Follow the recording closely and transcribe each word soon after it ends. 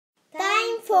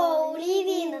for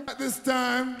living. At this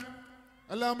time,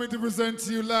 allow me to present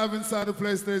to you live inside the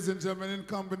place, ladies and gentlemen, in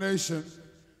combination,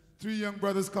 3 young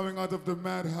brothers coming out of the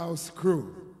Madhouse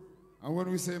crew. And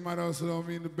when we say Madhouse, we don't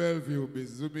mean the Bellevue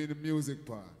business, we mean the music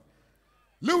part.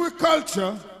 Louie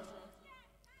Culture,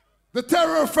 the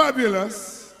Terror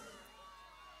Fabulous.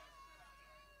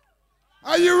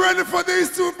 Are you ready for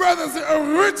these 2 brothers, the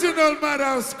original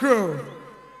Madhouse crew?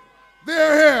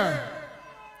 They're here.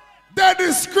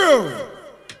 Daddy's crew,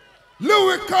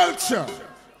 Louie Culture,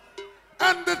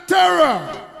 and the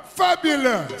Terror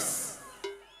Fabulous.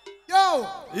 Yo!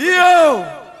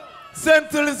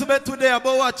 St. Elizabeth today,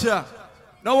 but watch ya.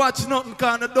 Now watch nothing,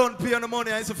 because I don't pay on the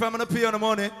money. I say, if I'm going to pay on the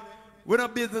money, we're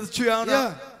not business 3 hours.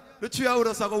 Yeah. The 3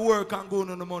 hours I go work and go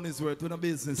on the money's worth. We're not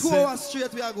business. 2 hours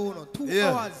straight we are going on. 2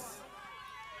 hours.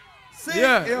 See?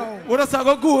 Yeah. We're just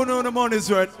go on the money's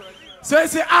worth. So I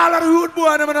say all of the root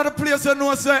boy in another place you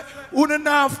know say who don't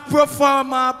have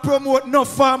performer, promote no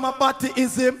farmer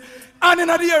baptism. And in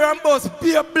the year I'm boss,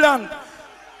 be a blank.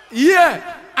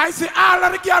 Yeah. I say all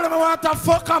of the girls I want to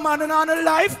fuck a man in on the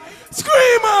life.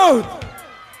 Scream out!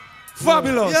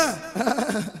 Fabulous.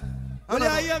 Yeah.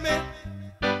 Well, you hear me?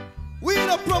 We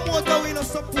no promoter, we no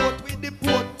support, we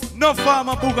deport. No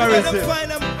farmer booger them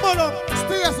find them, pull up,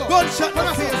 stay us up, gunshot in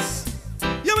the face.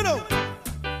 You know?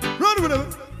 Run with them.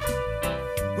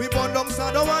 We burn them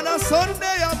Saturday on a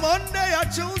Sunday, a Monday, a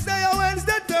Tuesday, a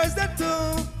Wednesday, Thursday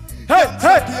too. Hey,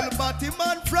 hey! Kill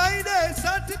Batman Friday,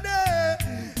 Saturday,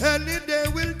 any day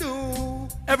will do.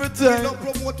 Every time. We don't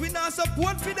promote, we not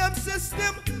support for them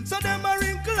system, so them a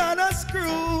wrinkle and a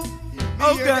screw.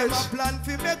 Oh them gosh. a plan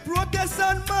for make protest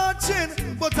and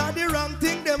marching, but are the wrong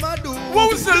thing them a do.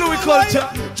 What was the Louie Culture?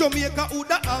 Jamaica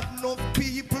woulda have no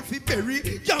people for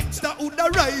bury. Youngster woulda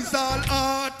rise all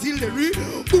artillery.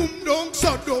 Boom down,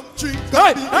 shut down, drink.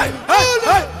 Hey, hey,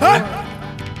 hey, hey!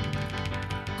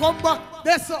 Come back,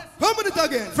 that's up. How many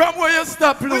again? From where you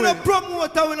stop, Louie? We no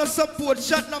promote and we no support.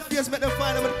 Shot in the face, make them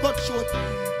find them and cut short.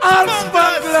 All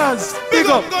spanglers, big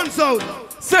up. Guns out.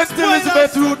 St.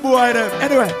 Elizabeth root boy them.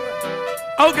 Anyway.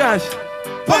 Oh gosh.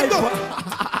 Pipper.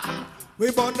 We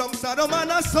burn them Saturday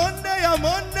on a Sunday, a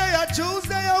Monday, a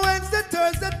Tuesday, a Wednesday,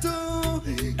 Thursday too.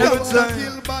 Every time.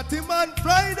 Kill Batman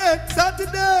Friday,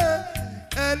 Saturday,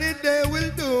 any day will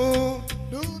do.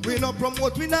 We no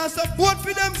promote, we not support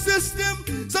for them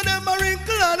system, so them a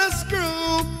wrinkle and a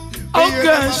screw. Oh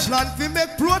gosh. Plan to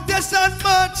make protest and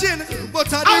marching,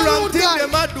 but are the wrong thing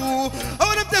them a do. I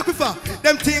want them take with her.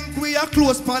 Them think we are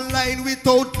close pan line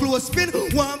without close pin.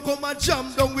 One come and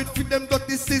jam down with them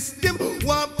dirty system.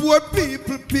 One poor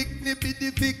people pick me be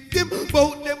the victim.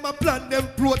 Bout them a plan them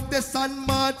protest and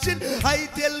marching. I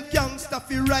tell gangsta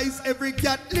fi rise every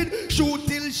Gatling. Shoot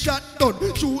till shot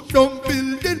done, shoot down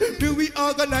building. Till we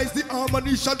organize the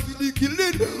ammunition for the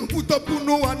killing. Put up who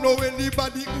no one know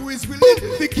anybody who is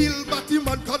willing to kill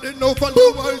Batman cause they know for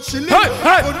the world shilling. Hey,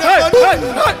 hey.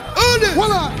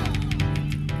 Hold on.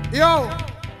 Yo,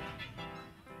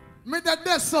 me that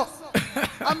desk up.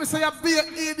 I me say a be an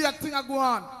idiot thing I go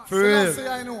on. For real. I say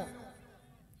I know.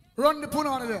 Run the pun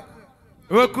on there.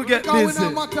 We could get because busy.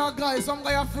 we not matter guys, some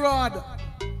guy a fraud.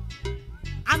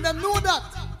 And them know that.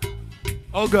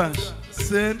 Oh gosh.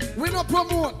 Sin. We not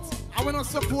promote and we not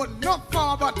support no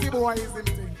far batty boys them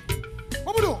thing.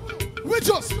 What we do? We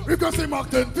can say Mark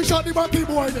 10, fish out the batty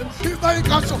boy then. He's like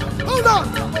a show. Hold on.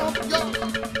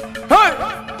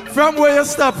 Hey! From where you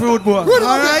stop, rude boy.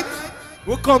 Alright.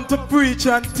 We come to preach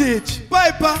and teach.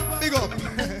 Piper, big up.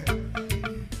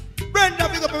 Brenda,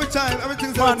 big up every time.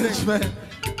 Everything's everything. Management.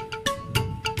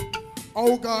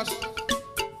 Oh gosh.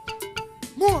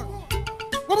 More.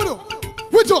 What we do?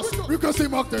 We can see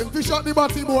Mark 10, fish out the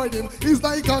batty boy then. He's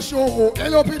like a show.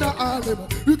 Hell up in a album.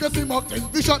 We can see Mark 10,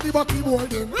 fish out the batty boy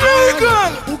then.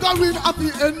 Who can win at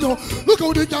the end now? Look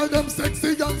how they call them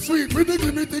sexy and sweet. With the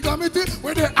glimity,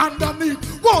 where they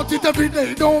underneath. Want it every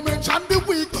day, don't mention the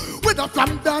week. With a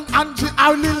from Dan, Angie,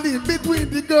 or Lily. Between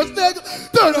the girls' legs,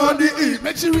 turn on the heat.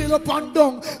 Make she reel up and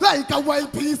down. Like a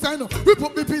wild piece, I know. Rip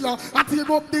up the pillar and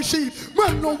tear up the sheet.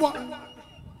 Man, no one.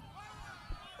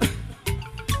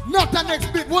 Not the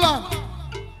next bit, hold on.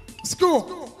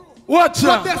 Screw. Watch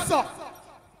out.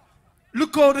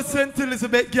 Look how the St.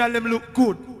 Elizabeth girl them look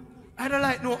good. I don't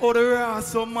like no other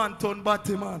ass or man turn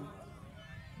batty man.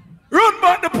 Run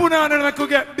back the punani and I could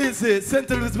get busy. St.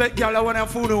 Elizabeth girl I want to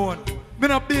food on. Me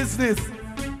no business.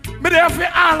 Me there for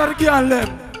all of the girl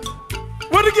them.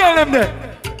 What the girl them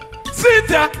there? See it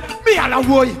there? Me Me all a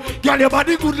boy. Girl, your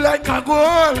body good like a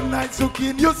gold. Nice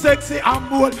looking, you sexy and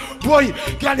bold. Boy,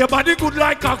 girl, your body good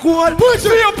like a gold. Push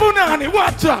your punani,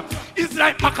 watch out. It's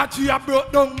like Makachi a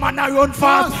broke down, man a run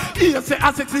fast. Here say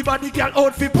a sexy body girl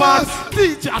out fi pass.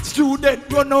 Teacher,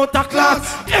 student run out of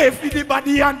class. If the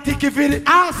body and ticky for the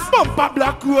ass. Bumper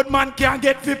black road man can't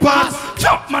get fi pass.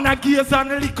 Chop man a gaze and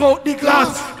lick out the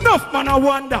glass. Enough man a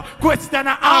wonder, question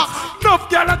a ask. Enough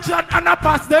girl a chat and a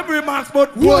pass them remarks.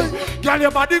 But boy, girl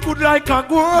your body good like a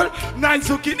gold. Nice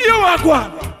looking, you a go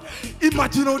on.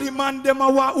 Imagine how the man them a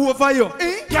walk over you.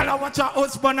 Girl a watch her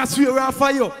husband a swear off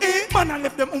for you. Man a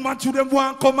left them woman to them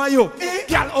want come at you.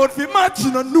 Girl out fi match,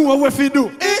 you don't know what fi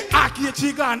do. Aki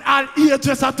chicken, all ear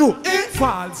just a two.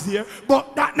 Falls here,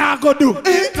 but that not go do.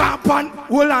 Camp on,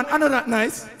 hold on, another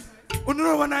nice. You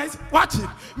know what nice? Watch it.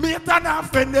 Me and a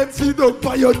friend them see down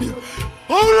for your knee.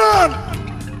 Hold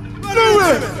on. No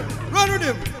way. Run with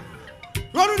him.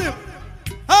 Run with him.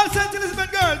 All St.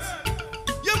 Elizabeth girls.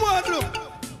 You want to look.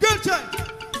 Girl child.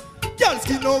 Girl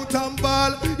skin out and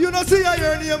ball. You know see I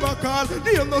hear name a call.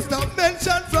 Name no stop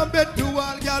mention from bed to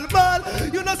wall. Girl ball.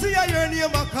 You know see I hear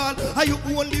name a call. Are you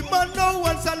only man now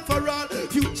once and for all?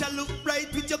 Future look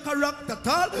bright with your character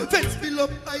tall. Fence fill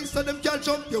up high so them can't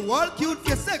jump your wall. Cute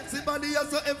your sexy body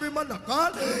so every man a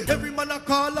call. Every man a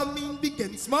call I mean big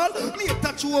and small. Me a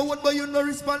touch you out but you no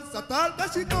response at all.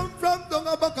 Cause she come from down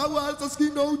a back a wall so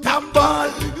skin out and ball.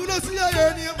 You know see I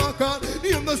hear name a call.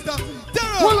 Name no stop.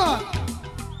 Hold on.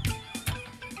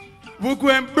 We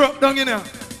going broke down in here.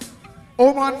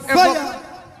 Oh man, fire.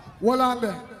 Hold on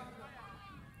there.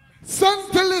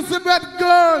 St. Elizabeth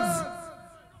girls.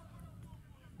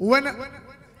 When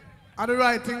are the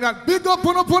right thing that big up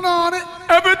on it?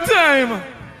 Every time.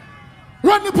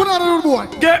 Run the punani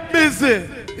boy. Get busy.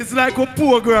 It's like a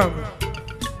program.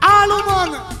 All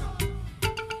man.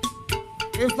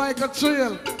 It's like a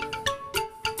trail.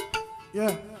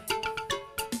 Yeah.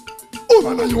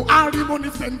 Oh man, you are the money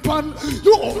spent pan.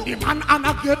 You own the man and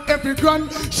I get every grand.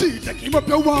 She take him up,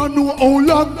 you want know how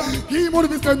long. He money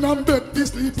be spend and bet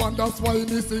this sleep and that's why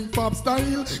me sing pop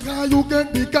style. Now you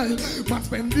get the guy. Man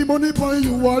spend the money for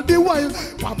you all the while.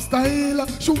 Pop style,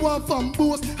 show off from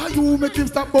boast. How you make him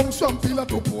stop bounce from pillar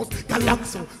to post.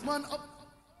 Galaxo, man up.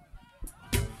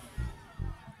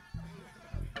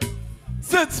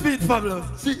 Set speed,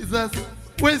 fabulous. Jesus.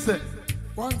 Where is it?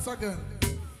 Once again.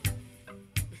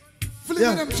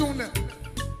 Fling them tune there.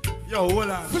 Yo, hold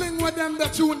on. Fling with them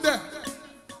that tune there.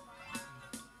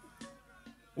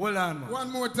 Hold on, man.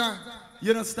 One more time.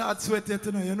 You don't start sweating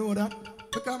tonight, you know that?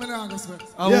 Because I'm not going to sweat.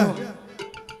 Yeah.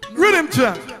 Rhythm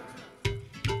track.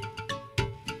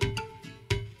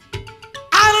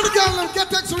 All of the girls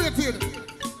get X-rated.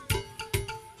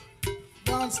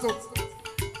 Dance stop.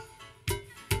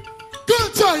 Girl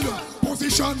China.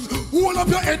 Position, hold up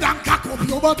your head and cock up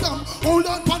your bottom. Hold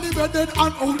on for the bed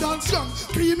and hold on strong.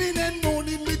 Screaming and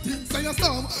moaning me things say a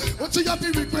storm. What you have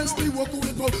to request me walk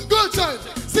away from. Girl child,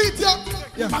 sit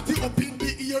here. Party up in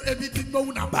the ear, everything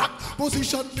round and back.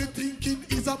 Position me thinking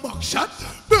is a back shot.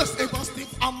 Burst ever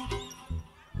stiff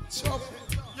chop.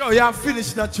 Yo, you have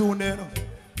finished that tune there. No?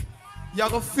 You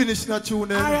have to finish that tune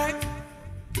there. Alright.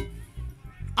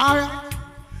 Alright.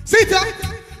 Sit here.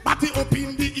 Party up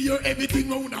in the ear, everything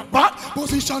round and back.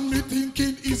 Position me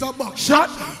thinking is a back shot.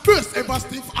 First ever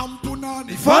stiff and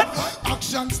punani fat.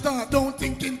 Action start, don't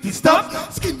thinking to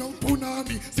stop. Skin out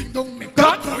punani, sing down me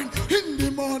cut. Going in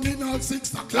the morning at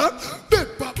 6 o'clock. Bed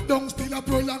back down, still a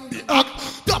prolong the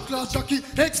act. Top class jockey,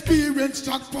 experience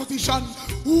track position.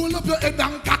 Hold up your head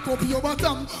and cock up your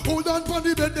bottom. Hold on for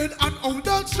the bed and hold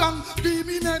on strong.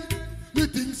 Screaming and me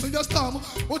think so you storm.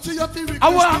 What you have to request?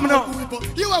 I want now.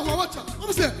 You are going to watch. What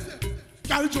me say?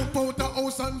 Carry jump out the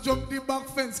house and jump the back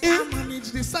fence. Can't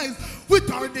manage the size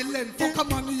without the length. Fuck a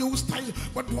man use style,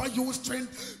 but boy use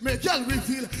strength. Make y'all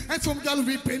reveal and some y'all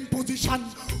repaint position.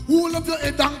 Hold up your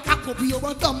head and cock up your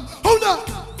bottom. Hold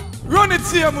on. Run it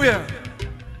same way.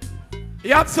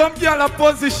 You have some girl a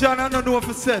position and I don't know what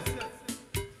to say.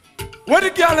 What the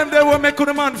girl them there will make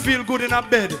the man feel good in a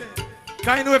bed?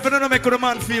 Can you know if you don't make the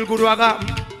man feel good, what happen?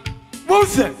 What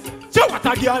say? So what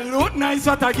a girl look nice,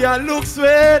 what a girl look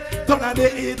sweet. Turn on the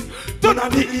heat, turn on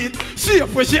the heat. She up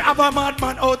where she have a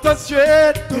madman out the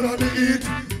street. Turn on the heat,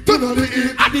 turn on the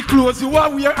heat. And the clothes you are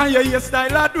wear and your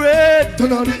hairstyle are do it.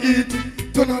 Turn on the heat,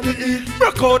 turn on the heat.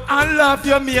 Broke out and laugh,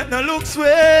 your mate no look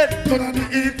sweet. Turn on the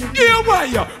heat. Here why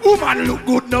ya? Woman look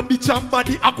good, no bitch and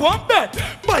body a go on bed.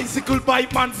 Bicycle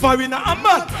bike man, foreigner a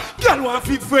man. Girl want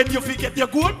fi friend, you fi get your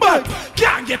gold bag.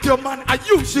 Can't get your man, and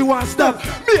you she want stop.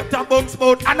 Mate a bounce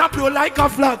bout and a blow like a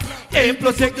flag. A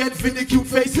plus you get for the cute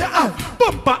face you have.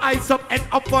 Bumper eyes up and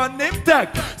up on name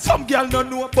tag. Some girl don't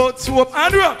know about soap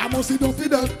and rock. I must see don't feel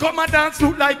that. Come and dance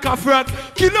look like a frog.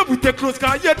 Kill up with your clothes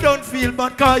cause you don't feel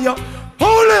bad cause you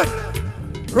hold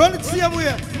it. Run it same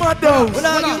way. Mad house.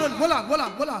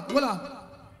 Hold on.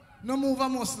 No move a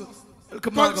muscle.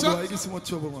 Come on, boy. You get so much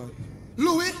trouble, man.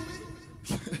 Louie,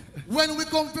 when we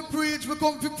come to preach,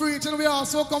 and we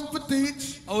also come to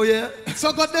teach. Oh, yeah?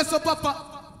 So God bless you,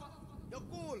 Papa.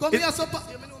 Come here, so Papa.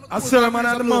 A sermon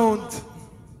on the mount.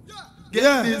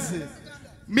 Get busy.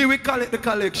 Me, we call it the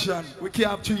collection. We can't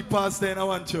have 3 pastors in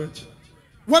one church.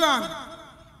 Hold on.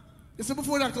 You see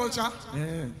before that culture?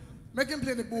 Yeah. Make him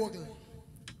play the bogle.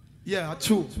 Yeah,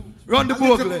 true. Run the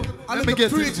bogle. Let me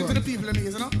get preach it. to the people in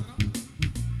here, you know?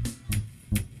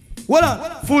 Hold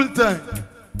on. Full time.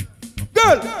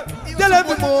 Girl, tell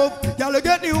every move, y'all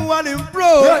get new and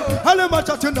improve. All them a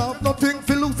chat you now, nothing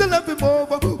fi lose. Tell every move,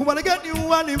 who wanna get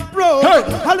new and improve.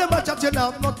 All them a chat you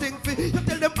now, nothing fi. You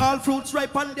tell them all fruits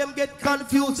ripe and them get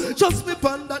confused. Just be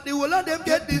fun that the whole of them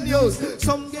get the news.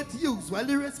 Some get used while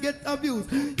the rest get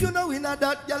abused. You know in that,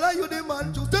 y'all you the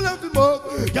man choose. Tell every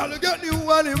move, y'all get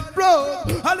new and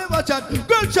improve. All them a chat,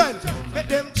 girl child, make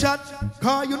them chat.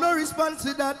 Cause you no response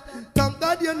to that. Thank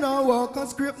God you know walk and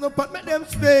script no part, make them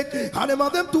speak. And them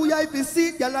have them too high for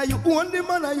seat. Y'all you own the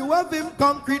man and you have him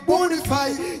concrete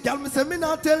bonify. Y'all me say me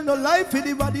not tell no lie for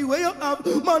the body where you have.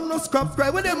 Man no scrap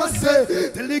cry when them a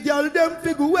say. Tell the girl them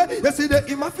figure way. You see the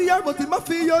him a fear but him a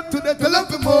fear you today. Tell them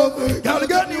to move. Y'all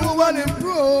get new and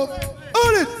improve.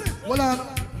 Hold it. Hold on.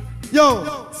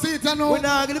 Yo. See it now. We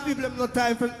not give the people them no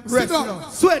time for rest.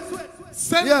 down. Sweat.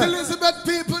 St. Elizabeth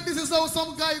people, this is how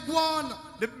some guy go on.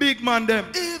 The big man them.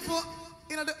 Evil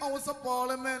in the House of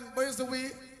Parliament, but you see we,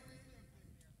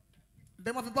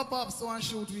 them have to pop up so and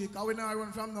shoot we, because we not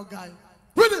run from no guy.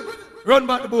 Ready? Run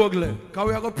back the bogle, because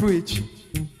we are going to preach.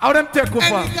 How them take over?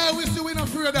 Any guy we see we not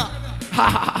afraid of.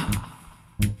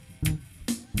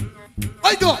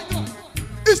 I go.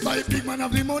 It's like big man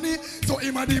have the money, so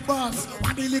him a the boss.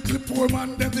 When the little poor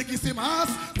man, them they kiss him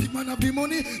ass. Big man have the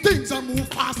money, things are move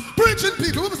fast. Preaching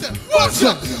people, what say? Watch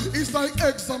that. It's like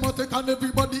examatic and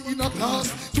everybody in a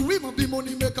class. To him have the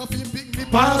money, make a film big me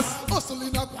pass.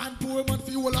 Hustling a one poor man,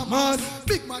 fuel a mass.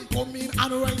 Big man come in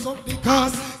and rise up the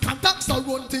cars. Contacts are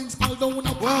run things all down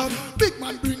a path. Big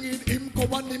man bring in him, go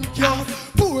and him car.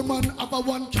 Poor man have a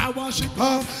one car and ship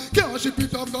off. Can't ship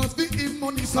it off, cause the him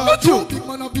money sir. Big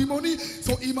man have the money,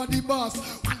 so him a the boss.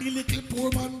 And the little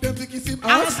poor man, them they kiss him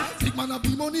ass. Big man have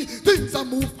the money, things are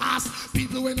move fast.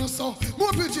 People when I saw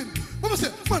more preaching. What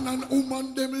say? Man and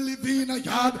woman, them live in a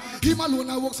yard. Him alone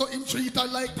I work, so him treat her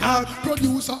like that.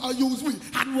 Producer I use we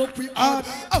and work we hard.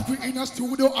 Up we in a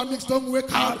studio and mix down work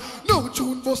hard. No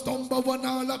tune bust number one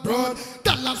all abroad.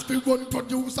 Dallas we run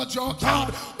producer job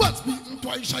hard. What's beaten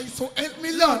twice shy, so help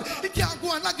me Lord. He can't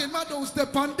go and again, man don't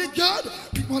step on the guard.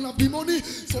 Big man have the money,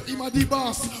 so him a the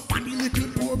boss. And the little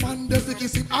poor man, them they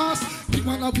kiss him ass. Big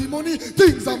man have the money,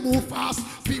 things are move fast.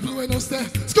 People when us there,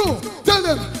 let's go, tell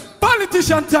them.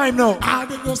 Politician time now. I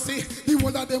don't know say, the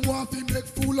one of them want to make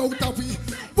fool out of we.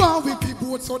 One with the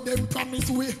boat, so them promise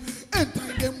we.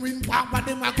 Anytime them win, but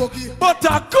them a cookie. But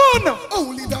a gun!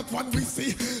 Only that one we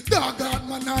see. Dog God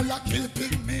man all a kill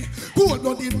me. Cold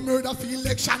blooded murder for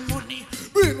election money.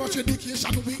 Brainwash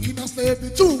education, we in a slavery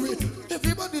jury.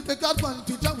 Everybody take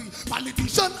advantage of we.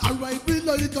 Politician alright, we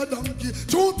like a donkey.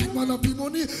 True big man of the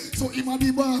money, so him a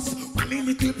the boss. One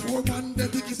little poor man, they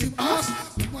kiss him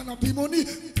ass. Big man of the money.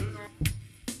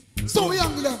 So we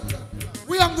angle them.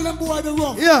 We angle them boy the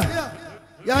rough.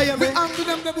 Yeah, man. We angle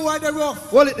them the boy the rough.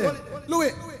 Hold it there.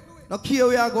 Louie. No care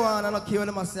where I go on and no care when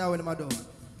them say when them a do.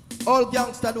 All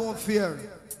gangsters don't fear.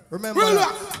 Remember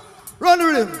that. Run the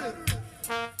rhythm.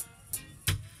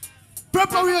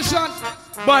 Preparation.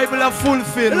 Bible are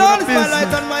fulfilled. The Lord is my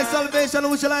light and my salvation,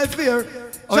 who shall I fear?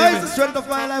 Jah is the strength of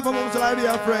my life, and whom shall I be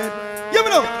afraid? Give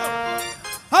me now.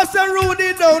 I said,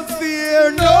 Rudy, don't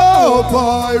fear. No,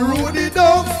 boy, Rudy,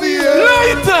 don't fear.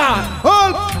 Lighter!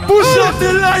 Push up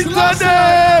the lighter,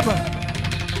 them!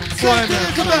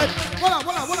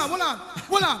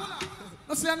 Hold on.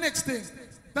 Let's see the next thing.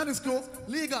 That is cool.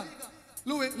 Legal.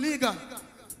 Louie, legal.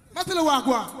 I tell you what,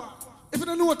 go on. If you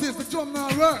don't notice, the drum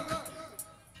now work.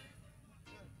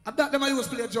 At that, them I use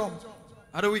play a drum.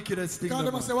 Are the wickedest thing. Because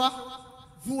them I say what?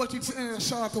 Voltage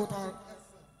short out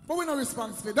or But we no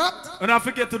response for that. And I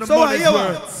forget to the money's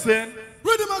worth. Sin.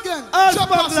 Read him again. All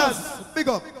sponsors, big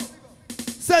up.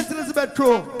 St. Elizabeth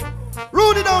Crew.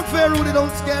 Rudy don't fear, Rudy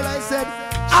don't scare, I said.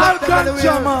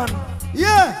 Alcantara, man.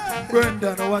 Yeah.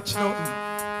 Brendan, watch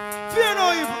nothing. Fear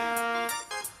no evil.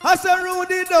 I said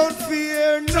Rudy don't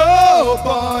fear, no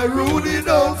boy, Rudy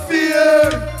don't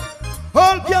fear.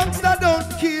 All gangster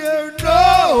don't care,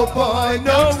 no boy,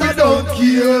 no we don't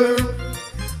care.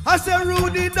 I said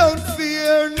Rudy don't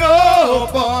fear, no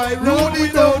boy,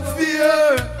 Rudy don't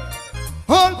fear.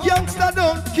 All gangster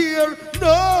don't care,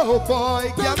 no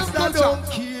boy, gangster don't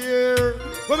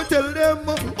care. When me tell them,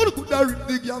 you could have rip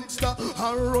the gangster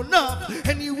and run off.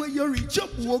 Anyway you reach up,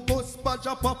 bogus badge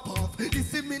up off. You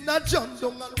see me not jump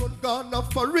down and run gone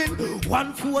off for in.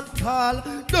 One phone call,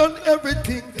 done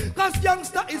everything. Cause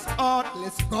gangster is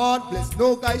heartless, God bless.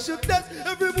 No guy should test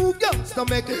every move gangster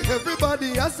make.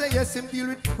 Everybody I say yes, him deal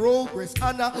with progress,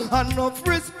 honor, and enough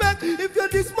respect. If you're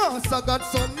this master God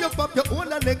son, you pop your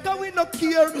own and neck and we no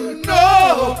care.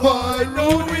 No boy,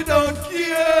 no we don't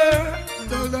care.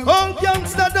 All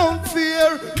gangster don't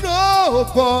fear, no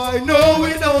boy, no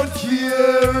we don't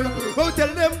care. Oh,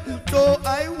 tell them, though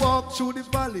I walk through the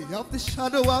valley of the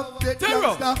shadow of death,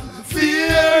 gangster,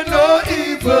 fear no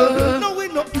evil. No, we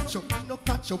no pitch up, we no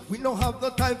catch up, we no have no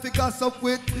time to gossip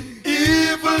with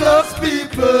evilous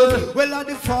people. Well, I'm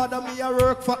the father, me I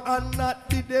work for and not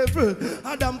the devil.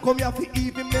 Adam come here for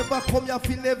evil, never come here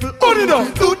for level.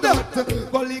 Do that,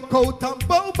 go lick out and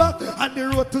bow back, and the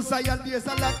road to Zion there's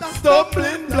a lot of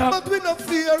stumbling block. But we no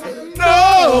fear,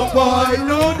 no boy,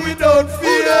 no we don't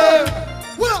fear.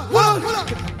 Hold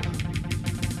on.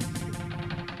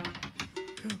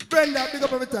 Brenda, big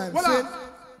up every time.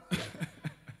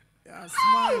 Yeah,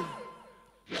 smile.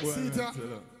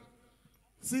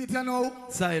 See it now.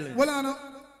 Silence. Well, I know.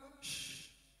 Shh.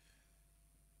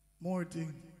 More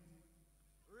thing.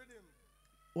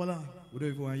 Well, We don't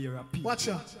even want to hear a peep. watch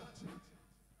out.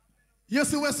 You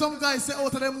see where some guys say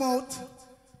out of their mouth,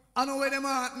 I know where them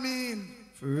heart mean.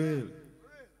 For real.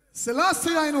 So last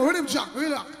thing I know, rhythm jack,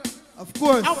 relax. Of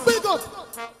course. And big up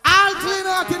all clean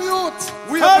out in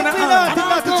youth. We All up in clean the out,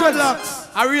 not the dreadlocks.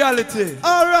 A reality.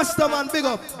 All Rasta man, big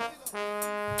up.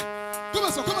 Come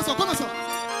on, sir.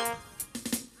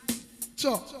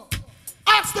 Sure.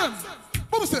 Ask them.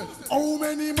 What say? How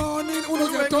many morning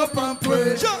you get up and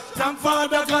pray? Thank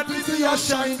Father God we see a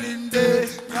shining day.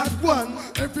 Not one.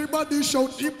 Everybody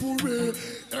shout hooray.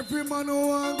 Every man who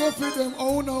want go for them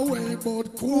own away,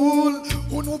 but cool.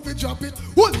 Who know fi drop it?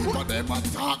 Only for them a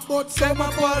talk, but some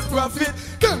a false prophet.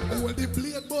 Them hold the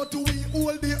blade, but we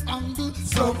hold the angle.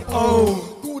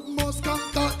 Somehow good must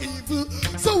conquer evil.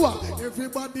 So what?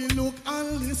 Everybody look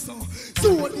and listen.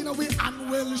 So you know we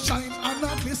unwell shine and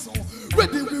not listen.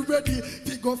 Ready, we ready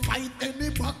to go fight any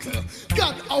battle.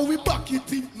 God, how we back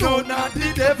it in? No, not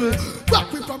the devil.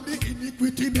 Back we from the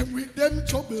iniquity, them with them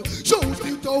trouble. Shout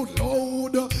it out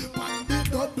loud, and the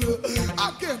double.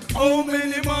 Again, How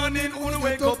many morning you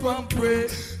wake up and pray?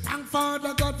 Thank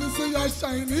Father God to see you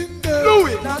shining there.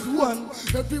 Louie. Not one.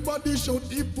 Everybody shout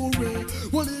hooray.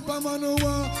 Well, if a man who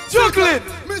want Chocolate.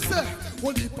 me say,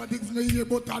 well, if a things me here,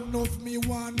 but enough me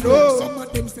want. No. Some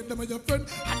of them say them are your friend,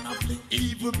 and I fling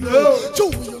evil blow.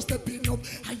 Show you stepping up,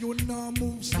 and you now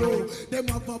move slow. Them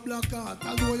have a black heart,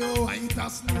 although you white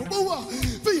as snow. But what?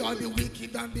 For all the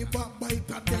wicked and the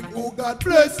backbiter, them, oh God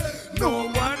bless. No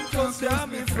one can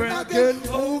stand me friend again.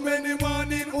 How many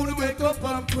morning you wake up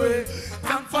and pray?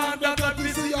 Thank Father God we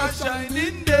see a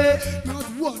shining day. Not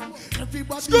one.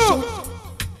 Everybody Go. shout.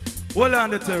 Hold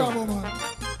on the terror. Come on, man.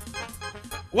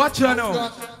 Watch you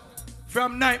now.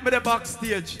 From night with the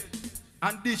backstage.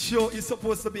 And this show is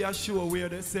supposed to be a show where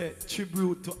they say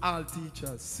tribute to all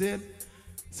teachers. See?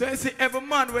 So you see every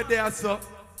man where they are so.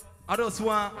 I just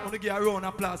want to give a round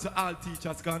of applause to all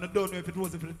teachers because I don't know if it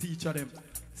wasn't for the teacher them.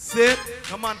 See?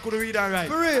 The man could read and write.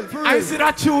 For real. I see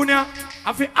that tune here.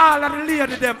 I feel all of the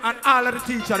lady them and all of the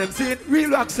teacher them. See it?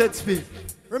 Real accent speed.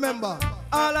 Remember,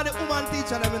 all of the woman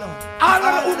teacher them, you know. All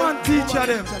of the woman teacher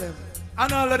them.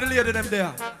 And all of the lady them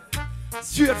there.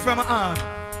 Straight from my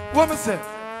hand. What me say?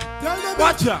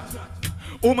 Watch out.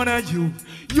 Woman and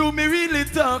you me really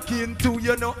talking to,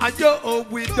 you know, and you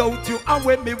without you, and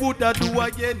when me woulda do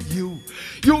again,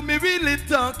 you me really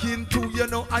talking to, you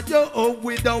know, and you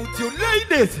without you,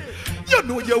 ladies. You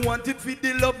know you want it for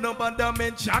the love, no bother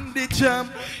mention the charm.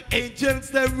 Angels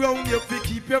they round you fi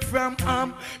keep you from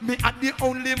harm. Me at the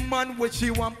only man where she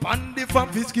want pandy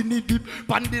from skinny deep,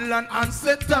 pandy land and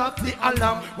set off the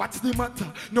alarm. What's the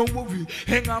matter? No worry,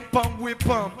 hang on palm with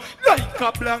palm. Like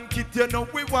a blanket, you know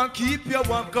we want keep you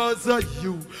warm cause of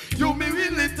you. You me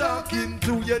really talking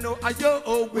to, you know, I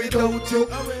yo without you.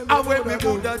 I when me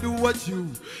woulda do what you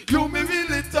me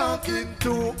really talking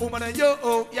to. Woman, and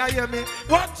yo, yeah, hear me?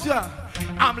 Watch ya.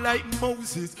 I'm like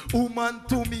Moses, woman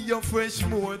to me you're fresh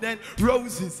more than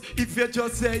roses. If you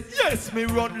just say yes, me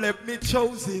run left me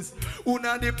choices.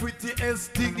 Una the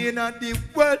prettiest thing in the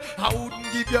world. I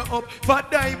wouldn't give you up for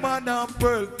diamond and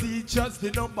pearl. Teachers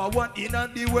the number one in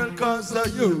the world cause of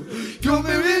you. You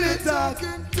me really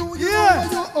talking to you.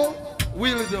 Yeah.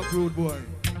 Wheel it up, rude boy.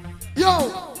 Yo,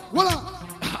 what up?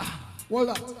 What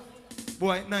up?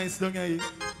 Boy, nice, don't you?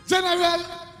 General.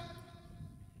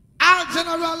 Our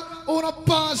general on a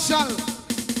partial.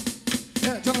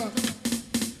 Yeah, general.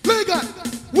 Legal.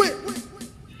 Wait.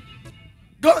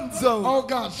 Gunzo. Oh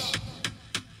gosh.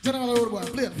 General old boy.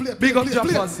 Play. Big up your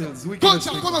fossils.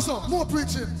 Gunshot, come on, so more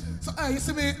preaching. So hey, you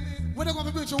see me? When they're going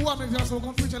to preach 1 minute, so we're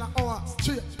going to preach in an hour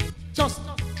straight. Just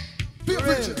be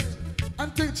preaching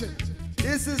and teaching.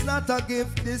 This is not a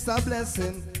gift, this a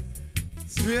blessing.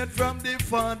 Straight from the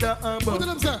Father above. What do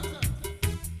them say?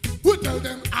 We tell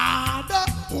them, Ada,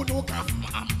 who no come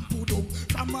and put up.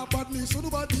 From a badness, so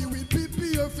nobody will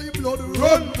prepare for blood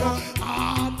run.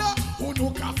 Ada, who no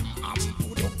come and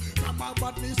put up. From a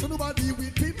badness, so nobody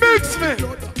will prepare for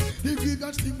blood. The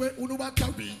biggest thing where you know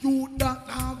carry you that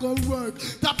now go work.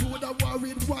 That would have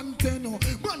worried 110.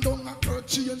 Man don't have to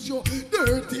change your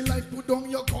dirty life. Put down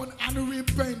your gun and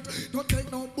repent. Don't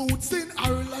take no boots in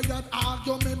or like that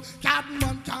argument. Cat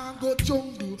man can't go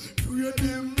jungle. Create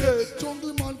him there.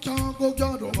 Jungle man can't go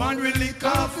gather. Man really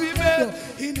coffee bed.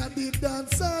 In a the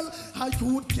dance hall, I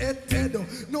could get dead.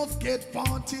 Not get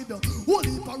parted. Only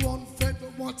if I run fed.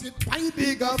 Want it by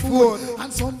bigger food.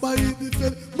 And somebody be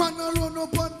fed. Man I run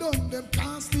up and down. Them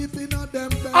can't sleep in a them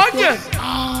bed. Again.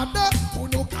 Ada, who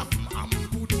no cap and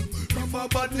put up. From a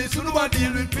badness, nobody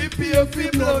will prepare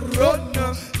for blood run.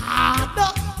 Ada,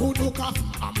 who no cap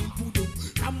and put up.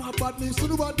 From a badness,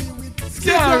 nobody will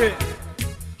scary.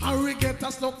 Harry get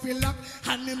a slug fill up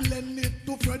and him lend it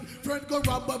to Fred. Fred go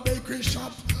rob a bakery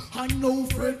shop and no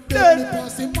Fred dead. Me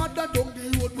pass him mother down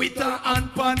the road with her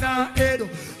hand pan her head.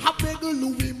 I beg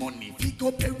Louie money, pick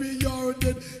up every yard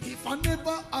dead. If I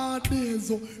never had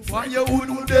this, why you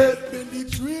wouldn't dead? When the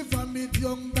tree from it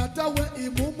young, that's what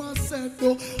him mama said.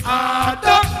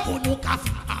 Ada, who no cap.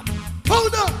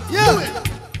 Hold on, yeah.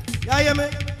 Yeah, hear me?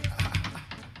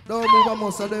 Don't move a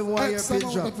muscle, they want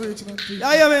your picture.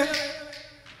 Yeah, hear me?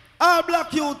 All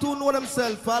black youth who know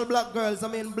themselves, all black girls, I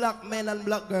mean black men and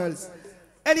black girls.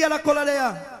 Any other color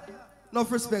there? No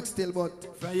respect still, but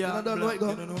you don't know it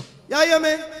go. Yeah, hear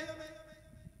me?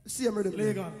 See him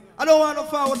ready. I don't want to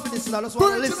forward for this now, I just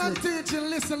want to listen. Preaching and teaching,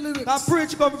 listen lyrics. Now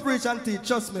preach, come preach and teach,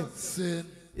 trust me. Sin.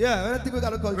 Yeah, I don't think we got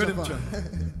to culture for.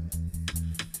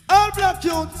 All black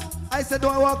youth, I said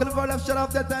don't walk in the front left, shut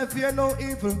off that time, fear no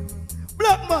evil.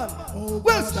 Black man,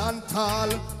 well stand tall.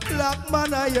 Black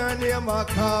man, I hear name a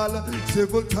call.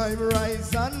 7 time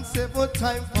rise and 7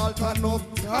 time fall. Turn up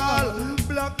tall.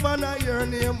 Black man, I hear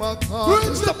name a call.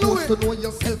 Supposed to know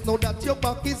yourself now that your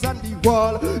back is on the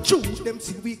wall. Choose them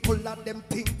see we color them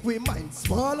think we mind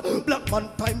small. Black man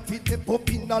time fit them up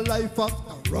in a life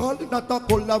after all. Not a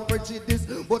color prejudice,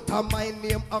 but a my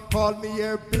name a call me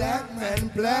here black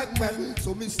man.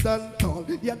 So me stand tall.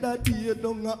 The other day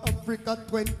down Africa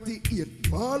 28.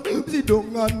 Man, see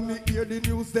down on me hear the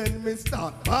news then me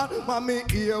start man. Mommy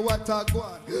hear what I go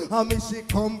on. And me she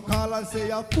come call and say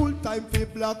a full time for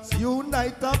blacks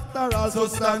unite after all. So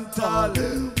stand tall.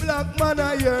 Black man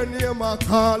I hear name a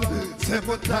call.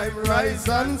 7 time rise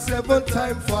and 7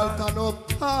 time fall. Turn up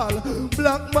tall.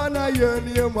 Black man I hear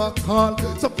name a call.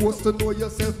 Supposed to know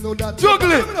yourself, know that.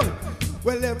 Juggle it.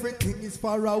 Well, everything is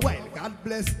for a while. God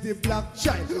bless the black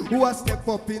child who has step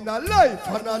up in a life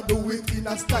and I do it in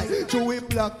a style. So we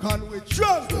black and we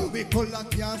strong. We color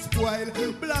can't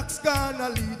spoil. Blacks gonna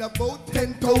lead about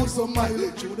 10,000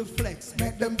 miles. Through the flex,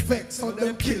 make them vex, so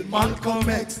them kill Malcolm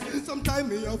X. Sometimes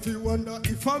me have to wonder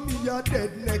if I'm me are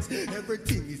dead next.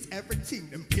 Everything is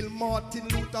everything. Them kill Martin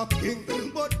Luther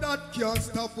King, but that can't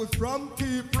stop us from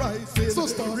keep rising. So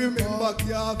start remember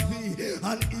Garvey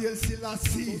and Haile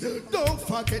Selassie. Don't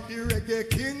forget the reggae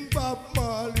king Bob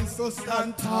Marley, so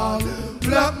stand tall.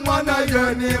 Black man, I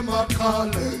your name a call.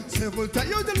 7 times.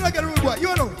 You tell me I get rude boy,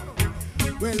 you know.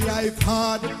 Well, life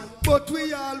hard, but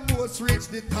we almost reach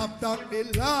the top, thank the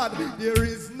Lord. There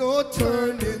is no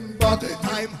turning back.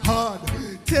 Time hard.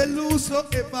 Tell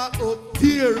whosoever up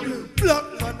here.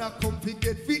 Black man, I come to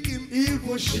get for him, he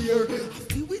will share. I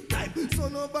feel with time time. So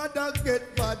nobody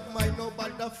get bad mind,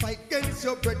 nobody fight against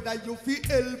your brother, you feel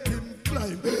help him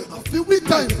climb. A few week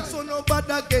time. So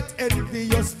nobody get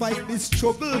envious, fight this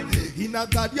trouble. In a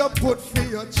God you put for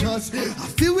your trust. A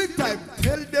few week time,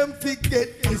 tell them to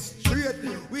get this straight.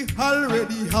 We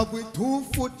already have with 2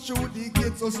 foot through the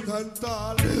gates, so stand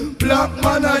tall. Black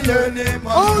man and your name.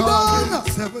 Hold on.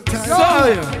 7 times.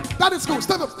 Sorry. That is cool.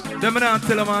 Step up. Them man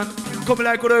tell them, man. Come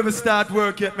like we don't even start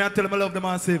work yet. Me I tell them I love the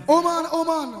massive. Oh man.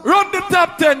 Run the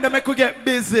top 10, they make we get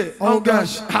busy. Oh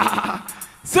gosh.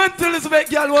 St. Elizabeth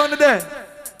girl one day.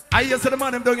 I hear the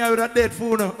man them down here with a dead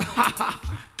fool now.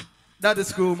 That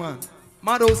is cool, man.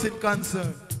 Madhouse in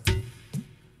concern.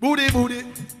 Booty.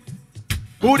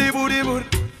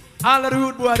 All of the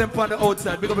rude boy them on the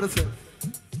outside. Big up yourself.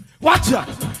 Watch out.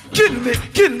 Kill me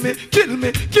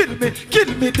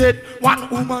dead. One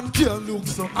woman can't look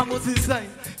so. I must sign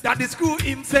that the screw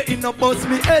him say in a bust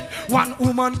me head. One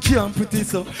woman can't put it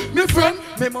so. Me friend,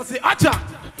 me must say, acha.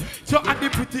 So at the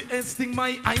prettiest thing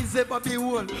my eyes ever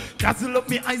behold. Dazzle up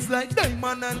me eyes like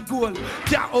diamond and gold.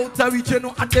 Can't out of reach, you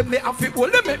know, and them me have it all.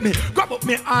 They make me grab up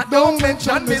me heart, don't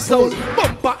mention me soul.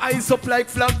 Bumper eyes up like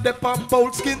flag, the pump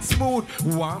out, skin smooth.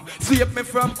 Warm, save me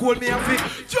from cold, me have it.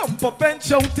 Jump up and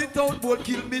shout it out, boy,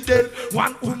 kill me dead.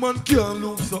 One woman can't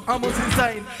look, so I must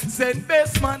resign. Send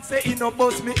best man say he no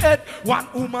bust me head. One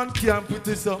woman can't put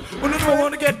this up. When you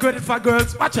want to get credit for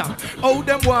girls, watch out. How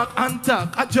them walk and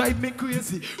talk, I drive me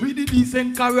crazy. With the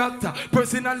decent character,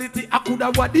 personality, I could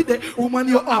have what did it. Woman,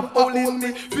 you have all in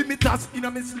me. Feel me task in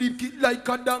a me sleep, kid like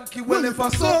a donkey. Well, if I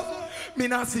saw, me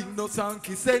not sing no song,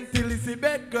 St.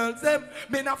 Elizabeth girls, them.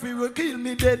 Me not feel will kill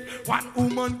me dead. One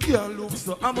woman can't look,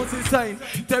 so I must sign.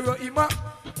 Terror ima,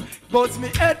 bust me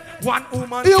head. One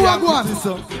woman can't look,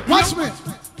 so. Watch me.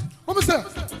 What me say?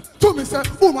 To me say,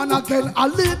 woman again, I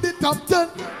lead the top 10.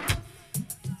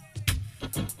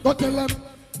 Go tell them.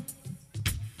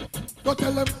 Go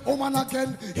tell them, woman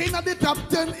again, in the top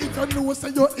 10, if you know, say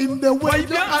you're in the way,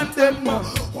 you and them,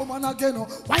 woman again,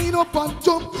 wind up and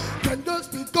jump, then girls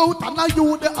speak out, and now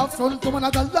you the upfront, woman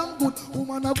a long good,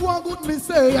 woman a go on good, me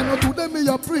say, and not to them me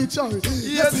a preacher,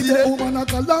 yes, the woman a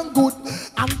go long good,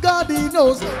 and God he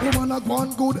knows, woman a go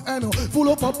on good, and full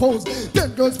up a pose,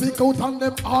 then girls speak out, and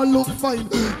them all look fine,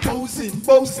 posing,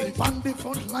 on the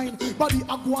front line, body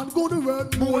a go on good,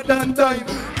 work more than time,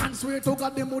 and swear to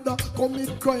God the mother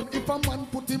commit crime, if a man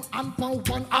put him on pound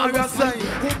 1 hour sign.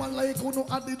 Woman like who know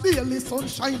at the daily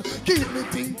sunshine. Keep me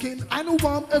thinking and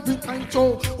warm every time.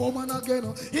 So woman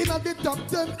again in the top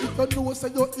 10 if you know say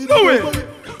you're in the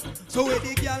so where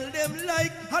the girl them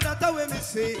like, how that way me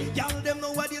say. Girl them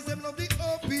know what is them love the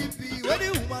OPP. Where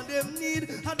the woman them need,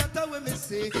 how that way me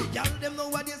say. Girl them know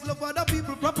what is love other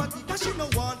people property. Cause she no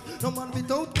want no man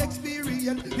without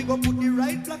experience. We go put the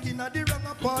right block in the wrong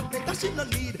apartment. Cause she no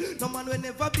need no man we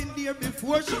never been there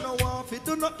before. She no want fit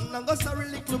do nothing and go sorry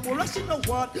little more. She no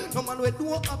want no man we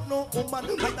don't have no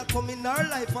woman might have come in her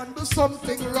life and do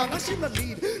something wrong. And she no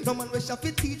need no man we shall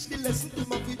fit teach the lesson to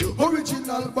my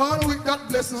original born with that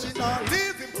blessing. She not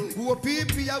leave him. Who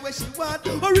PP where she want.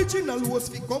 Original was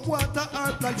fi come water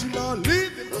her plant. She not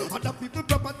leave him. Other people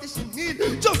property she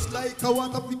need. Just like a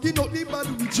water picking out the bad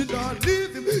which she not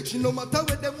leave him. She no matter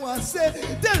what them want say.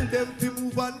 Tell them to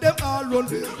move and them all run.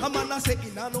 A man a say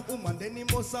in a no woman then he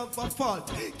must have a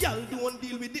fault. Girl don't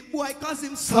deal with the boy cause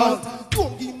him salt.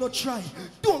 Don't give no try.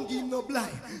 Don't give no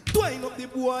blind. Twine up the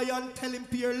boy and tell him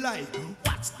pure lie.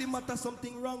 What's the matter?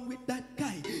 Something wrong with that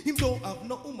guy. Him don't have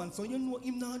no woman so you know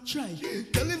him not try.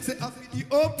 Tell him say after the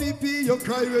OPP you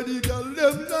cry when the girl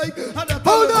them like.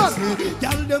 Hold on.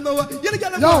 Girl them know what. You the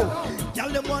girl them want. Girl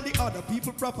them want the other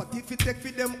people property if you take for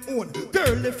them own.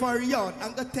 Girl left her yard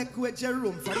and go take away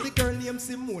Jerome from the girl named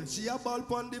Simone. She a ball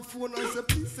on the phone and say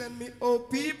please send me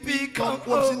OPP come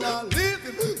home. She not leave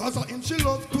him cause of him she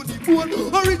love to the bone.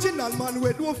 Original man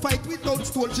we don't fight without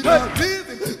stone. She not leave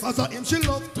him cause of him she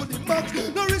love to the max.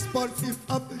 No response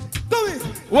if up. Go in.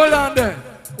 Hold on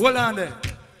there.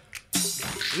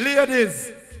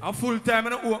 Ladies, a full time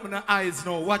and open the eyes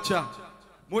now. Watch out.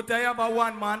 But I have a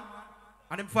one man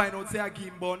and him find out say I give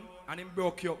him bun and him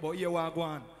broke you up, but here we go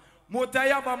on. But I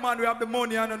have a man who have the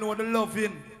money and I know the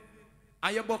loving.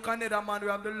 And you buck another man who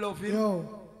have the loving.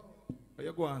 Yo. But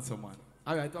you go on some man.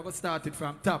 Alright, we're going to start it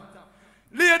from top.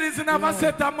 Ladies, you never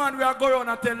set a man we are going around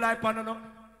and tell life and no.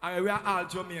 Alright, we are all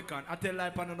Jamaican. I tell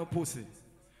life and no pussy.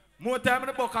 More time in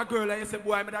the buck a girl and you say,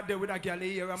 boy, I'm not there with a girl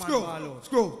here, a man fall out.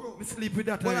 Screw. Me sleep with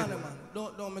that. Well, man.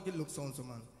 Don't make it look sound so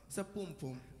man. Say pum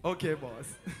pum. Okay, boss.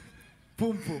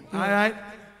 Pum pum. Alright.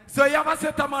 So you ever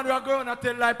set a man we are going to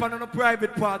tell life and no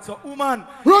private part. So, woman.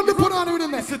 Run the put on with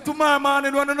him. Listen, tomorrow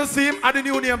morning, you want to see him at the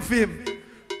new name for him.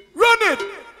 Run it.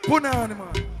 Put on him,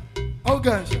 man. Oh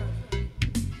gosh.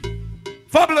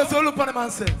 Fabulous, look on the man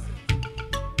say.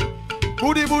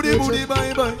 Booty, booty, booty,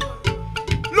 bye, bye.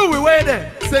 Louie, where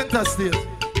there? Center stage.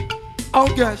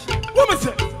 Oh gosh. What me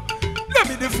say? Let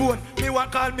me the phone. Me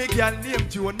want call me girl name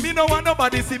Joan. Me no want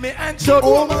nobody see me and show.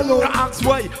 Oh my Lord. No ask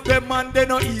why. Them man they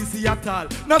no easy at all.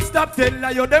 Not stop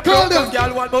telling you them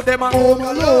girl what about them. Oh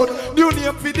my Lord. New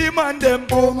name for the man them.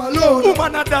 Oh my Lord.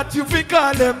 Woman that you fi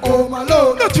call them. Oh my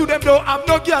Lord. Not you them don't have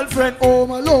no girlfriend. Oh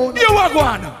my Lord. You are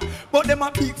one. But them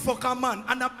a big fucker man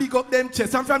and a big up them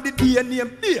chest. And from the day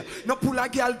name there, no pull a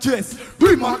girl dress.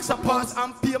 Remarks a pass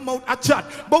and pay mouth a chat.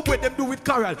 But what them do with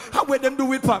Carol, how what them do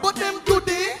with Pop. But them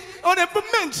today, on never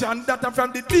mention that I'm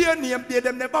from the day name there,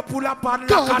 them never pull a pan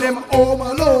like them. Oh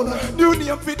my Lord. New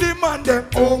name for the man them.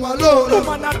 Oh my Lord.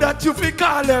 Woman that you fi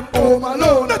call them. Oh my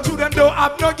Lord. Not you them don't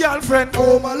have no girlfriend.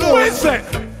 Oh my Lord. What is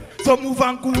it? So move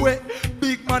and go away.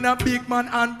 Big man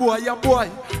and boy, ya boy.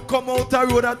 Come out the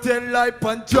road and tell life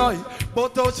and joy.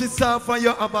 But how she soft and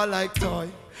you have a like toy.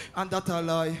 And that a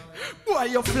lie. Boy,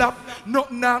 you flap.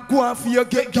 Nothing now go on for your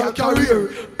get girl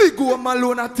career. Big woman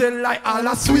alone and tell lie all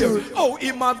I swear. Oh,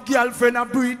 him have girlfriend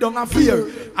and breed down a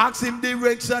fear. Ask him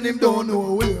direction, him don't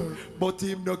know where. But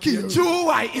him no care. True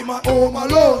why him a oh my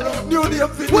Lord. New name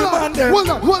for the man there.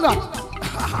 Hold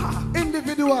on.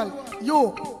 Individual.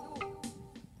 Yo.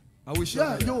 I wish you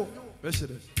had. Yo. Where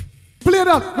should it? Play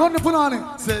that. Not the put on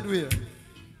it. Said where?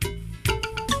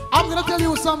 I'm gonna tell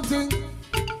you something.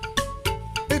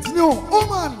 It's new. Oh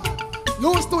man.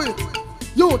 Used to it.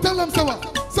 Yo, tell them say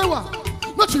what? Say what?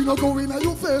 Not you no go in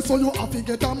your face, so you have to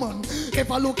get a man. If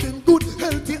I looking good,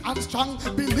 healthy and strong,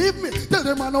 believe me. Tell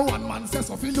them I know one man says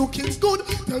so feel looking good.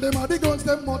 Tell them how the guns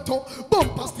them motto.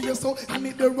 Bumper stay so I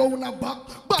need the round a back.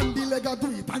 Bandy leg a do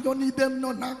it and you need them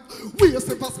no knock. Waist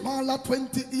if a smaller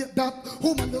 28 that.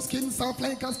 Woman the skin soft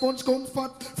like a sponge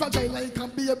comfort. Fragile like a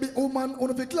baby woman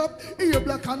on the club. Ear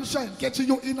black and shine, catch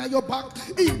you in your back.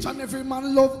 Each and every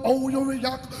man love how you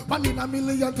react. One in a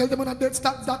million, tell them on a dead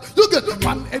start that. You get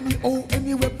one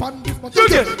any weapon this but you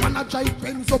get one a drive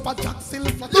pens up a jack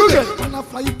silver. You get one a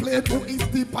fly plane who is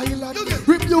the pilot.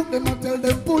 Rebuke them and tell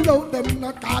them pull out them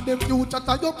not card them future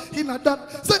tie up in a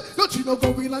that. Say no you no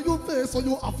go in a your face so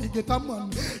you have to get a man.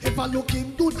 If I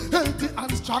looking good, healthy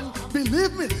and strong,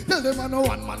 believe me, tell them I know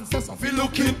one man says so feel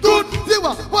looking good. See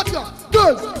what ya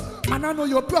girls? And I know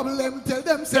your problem, tell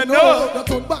them say no. You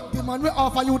turn back the man we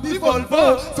offer you the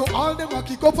Volvo. So all them a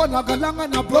kick up and a go long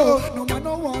and a blow. No man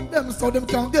no want them so them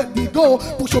can get the go.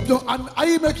 Push up your hand,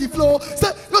 I make it flow.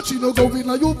 Say, no you no go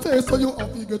in your face so you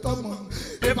have to get a man.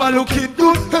 If I looking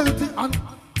good, healthy and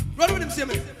run with him, see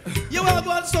me. You want to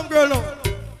go on some girl now.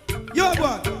 You want to go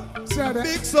on. say that.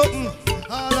 Big something.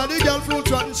 All of the girl fruit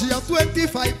rotten, she have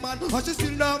 25 man, and she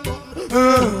still not nothing.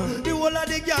 The whole of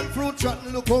the girl fruit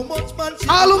rotten, look how much man she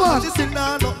have, she still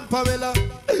not nothing, Pamela.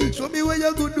 Show me where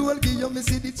you good do, give you me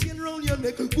see the chain round your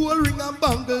neck, gold ring and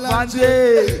bangle and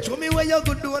chain. Show me where you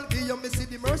good do, give you me see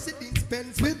the Mercedes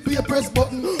Benz with be a press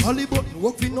button, only button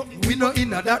work for nothing. We no in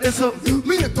that is something.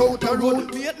 Me out a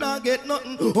road, me not get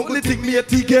nothing. Only thing me a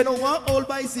ticket, no one old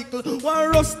bicycle, one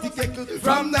rusty kettle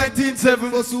from 1970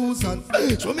 for Susan.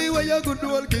 Show me where you good.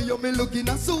 You me looking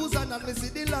at Susan and me see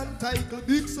the land title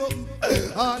big something.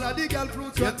 All of the girl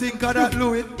fruits. You think of that,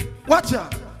 Louie? Watch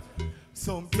out.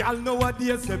 Some girl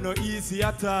nowadays them no easy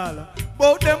at all.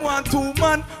 But them want two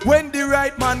man when the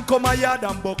right man come a yard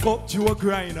and buck up Joe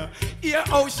Grinder. Hear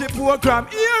how she program.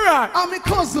 Hear her. I'm a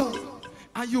cousin.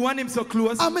 And you want him so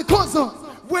close? I'm a cousin.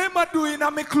 Where am I doing?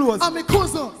 I'm a close. I'm a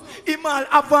cousin. Him all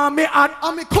have on me hat.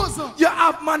 I'm a cousin. You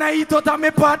have man I eat out of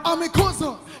me pot. I'm a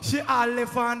cousin. She all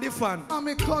left on the fan. I'm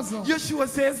a cousin. You sure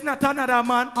say it's not another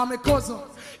man? I'm a cousin.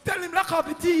 Tell him lock up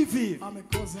the TV. I'm a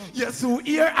cousin. Yes, who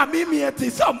here and me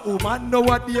matey. Some woman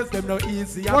nowadays them no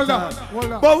easy at Hold all. on,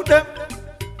 hold on. Both them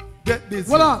get this.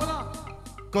 Hold on.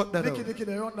 Cut that Nicky,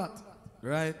 they run that.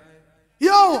 Right.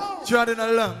 Yo! Treading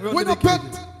along. We no pet,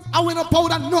 and we no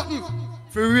powder nothing.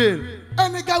 For real.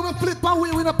 Any guy we flip and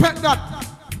we no pet that.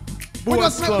 We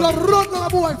just make blood run on a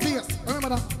boy face. Remember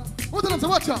that? What tell them to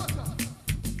watch out?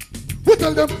 We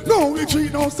tell them, no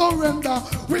retreat, no surrender.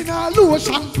 We not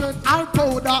lotion, pen, and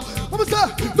powder. What we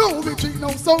say? No retreat,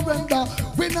 no surrender.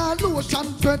 We not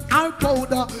lotion, pen, and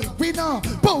powder. We not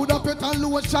powder, pen, and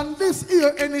lotion. This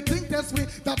year, anything test we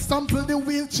that sample the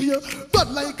wheelchair. But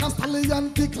like a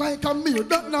stallion, kick like a mare.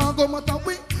 That now go matter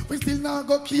we still not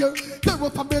go care. There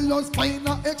up a Babylon's spine,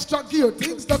 extra gear.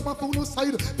 Things that my phone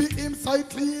side, be inside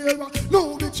clear.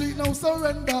 No retreat, no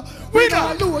surrender. We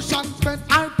not lotion, pen,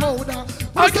 and powder.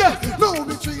 Okay. No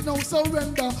retreat, no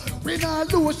surrender. We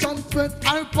not lotion, sweat,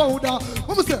 and powder.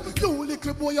 What we say? You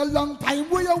little boy, a long time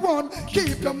where you want.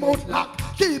 Keep your mouth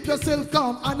locked, Keep yourself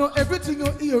calm. I know everything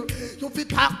you hear. You fit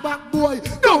talk back, boy.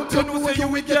 Don't you know you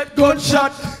will get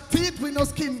gunshot. Teeth with no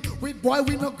skin, with boy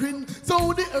with no grin.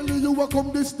 So the early you will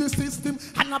come this system.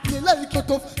 And I play like you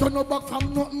tough, turn no back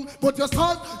from nothing. But your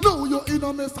son, know you're in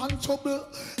a mess and trouble.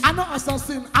 I know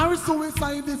assassin, I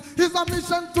suicide this. It's a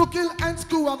mission to kill and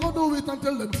screw. I'm gonna do it and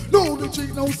tell them, no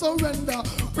retreat, no surrender.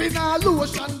 We not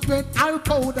lotion, pen, or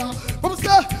powder. But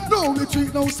say, no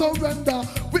retreat, no surrender.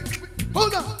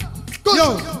 Hold on. Go.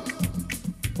 Yo.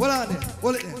 Hold on there.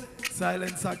 Hold it there.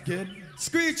 Silence again.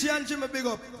 Screechy and Jimmy big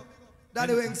up.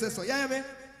 Daddy Wing says so. You hear me?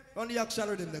 On the action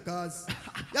with him, the cause.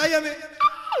 You hear me?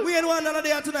 We ain't one another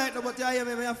day tonight, but you hear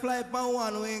me? I fly by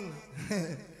one wing.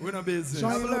 We're not busy.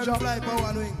 I learn to fly by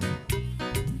one wing.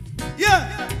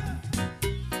 Yeah.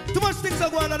 Too much things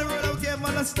are going on in the world we can't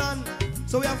understand.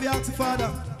 So we have to ask the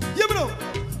Father. You know,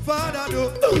 Father,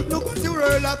 look what you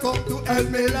world I come to help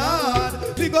me,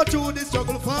 Lord. We go through this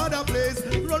struggle, Father, please.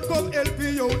 Run, come help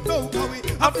me out now, can we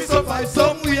have to survive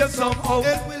some way, somehow.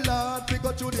 Help me, Lord, we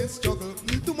go through this struggle.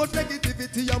 Too much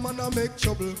negativity, I'm gonna make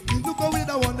trouble. Look how we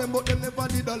don't want them, but them never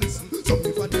did a listen. Some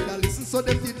never did a listen, so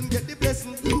them didn't get the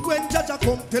blessing. When Jaja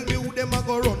come, tell me who them a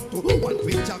go run to. One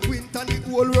picture, Quint and the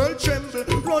whole world tremble.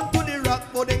 Run to the rock,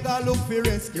 but they gotta look for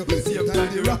rescue. See you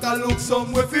can the rock and look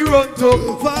somewhere fi run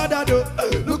to. Father,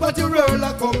 look what your world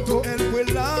a come to help we,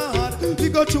 Lord. We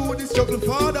go through this struggle,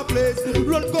 Father, please.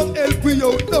 Run, come help we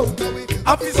out now.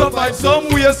 Have to survive some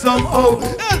way, somehow.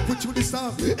 Help with you the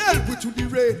storm, help with you the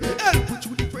rain, help with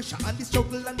you the pressure and the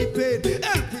struggle and the pain.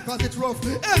 Help because it's rough,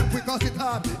 help because it's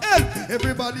hard. Help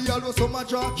everybody always some a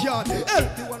junkyard.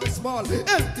 Help the one small,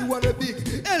 help the one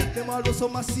big. Help them always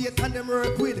some a see it and them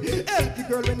work with. Help the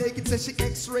girl when naked say she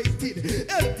X-rated.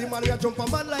 Help the man who jump a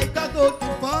man like a goat.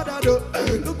 Father,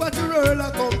 look what your world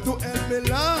a come to help me,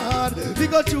 Lord. We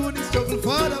go through this struggle,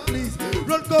 Father, please.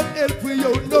 Run, come help we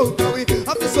out now. Can we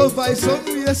have to survive some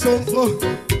way, somehow.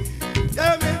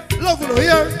 Yeah, man. Love you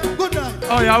here. Good night.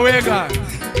 Oh, yeah, where God?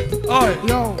 Oh,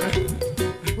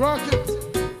 yo. Rock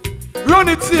it. Run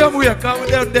it same way, come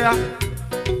down there.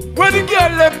 When the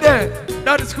girl left there,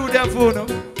 that is cool there for now.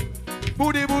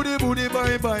 Booty, booty, booty,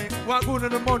 bye, bye. What good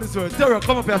in the morning, sir? Terror,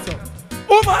 come up here, sir.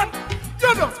 Woman,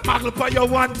 you don't smuggle for your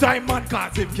one time man,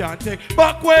 cause him can't take.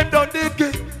 Back when done did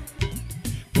get.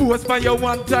 Post by your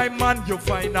one time man, you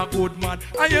find a good man.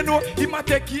 And you know, he might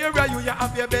take care of you, you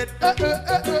have your bed.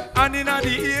 And in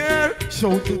the air,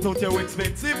 shout it out, you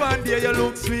expensive, and there you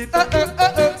look sweet.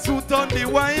 Suit on the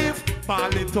wife,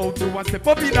 ball it out, you want to step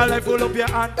up in a life, hold up your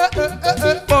hand.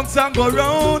 Bunks and go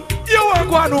round, you are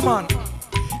one woman.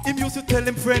 Him used to tell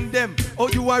him friend them, oh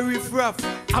you are riff-raff.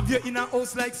 Have you in a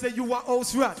house like say you are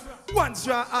house rat. One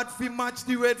straw hat fi match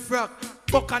the red frock.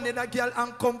 Buck another girl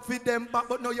and come fit them back.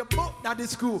 But now you buck at the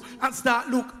school and start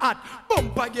look at.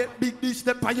 Bumper get big dish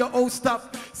step on your house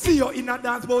stop. See you in a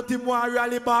dance but him want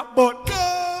rally back. But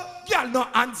no, girl no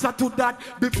answer to that.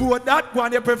 Before that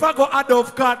one you prefer go add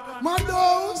off cut.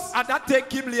 Mados. And that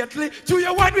take him lately. To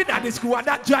your one with at the school and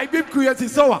that drive him crazy.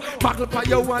 So buckle for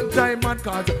your one time man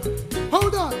cause.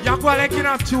 Hold on. You're going to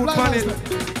enough tune on it.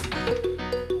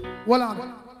 Hold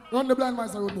on. Run the blind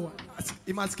mice road boy.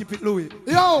 He must skip it, Louie.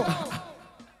 Yo!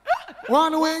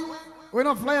 One wing. We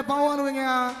don't fly up on one wing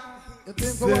here. You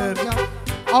think for one wing.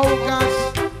 Oh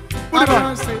gosh. What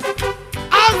about?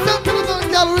 I'll send to the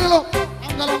gun, girl, real up.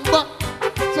 I'm going back.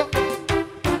 So,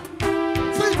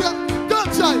 see that?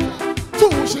 Don't try.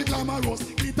 Too she glamorous.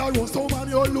 Roast, so man,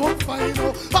 you look fine,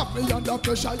 oh. Have me under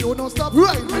pressure, you don't stop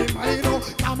right me, mine, oh.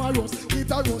 Cameras,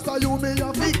 roast, you may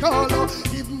have me call, oh.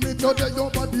 Give me today,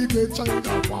 your body get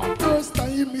China. First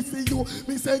time me see you,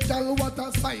 me say, girl, what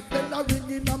a sight. Then I ring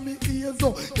in on me ears,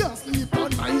 oh. Can't sleep all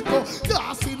night, oh.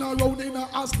 Gassing around in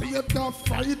a state of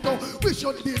fright, oh. We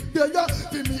should be there,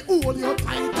 for me hold you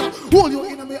tight, oh. Hold you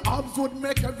in my arms would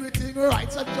make everything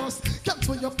right. So just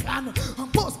cancel your plan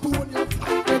and postpone your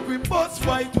fight. Every boss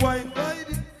fight, wine,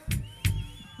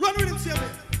 Run with him, see me.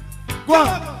 Go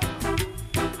on.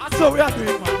 That's how we are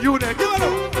doing, man. You next. You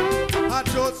know. I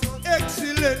just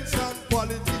excellence and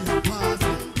quality and pass.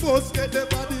 Most get the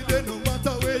body, they no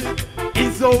matter where you.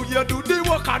 It's how you do the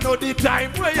work, I know the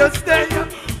time where you stay.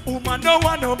 Woman, no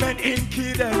one, no man in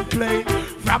kid and play.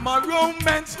 From a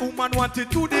romance, woman wanted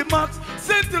to the max.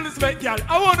 Simple is my girl.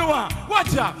 I want to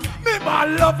watch out. Me my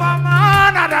love a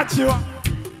man, and that's you.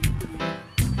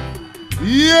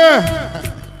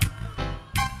 Yeah.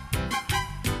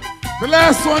 The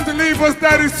last one to leave was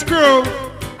Daddy Screw.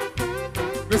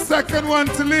 The second one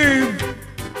to leave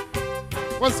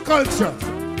was Culture.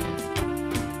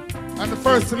 And the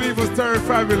first to leave was Terry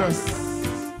Fabulous.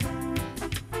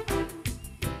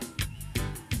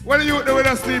 What are you doing with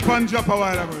a sleep and drop a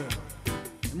while ago?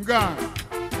 I'm gone.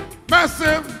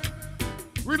 Massive,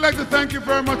 we'd like to thank you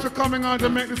very much for coming on to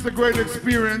make this a great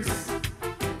experience.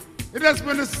 It has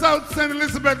been the South St.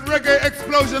 Elizabeth Reggae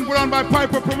Explosion put on by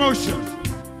Pipper Promotion.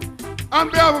 On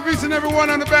behalf of each and every one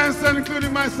on the bandstand,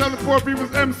 including myself, the Four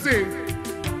People's MC,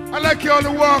 I'd like you all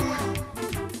to walk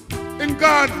in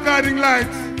God's guiding light.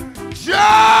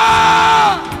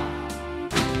 Jah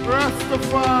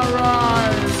Rastafari.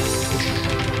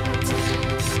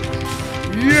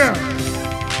 Yeah.